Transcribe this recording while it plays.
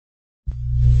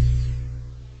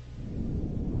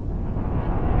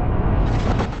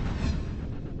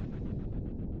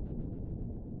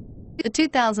The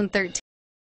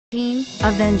 2013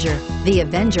 Avenger. The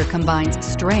Avenger combines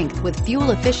strength with fuel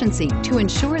efficiency to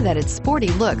ensure that its sporty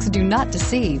looks do not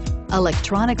deceive.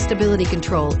 Electronic stability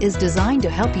control is designed to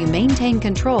help you maintain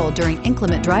control during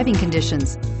inclement driving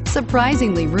conditions.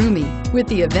 Surprisingly roomy, with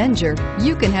the Avenger,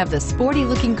 you can have the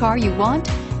sporty-looking car you want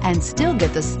and still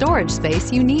get the storage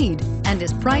space you need, and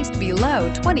is priced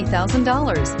below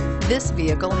 $20,000. This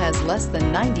vehicle has less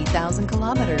than 90,000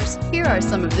 kilometers. Here are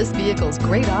some of this vehicle's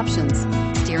great options: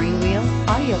 steering wheel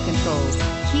audio controls,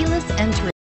 keyless entry,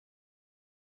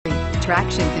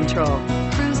 traction control,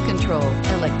 cruise control,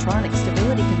 electronic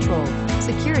stability control,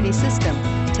 security system,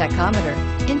 tachometer,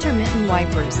 intermittent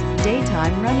wipers,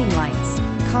 daytime running lights,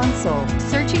 console.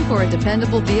 Searching for a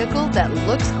dependable vehicle that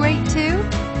looks great too?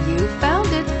 You found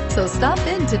it, so stop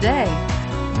in today.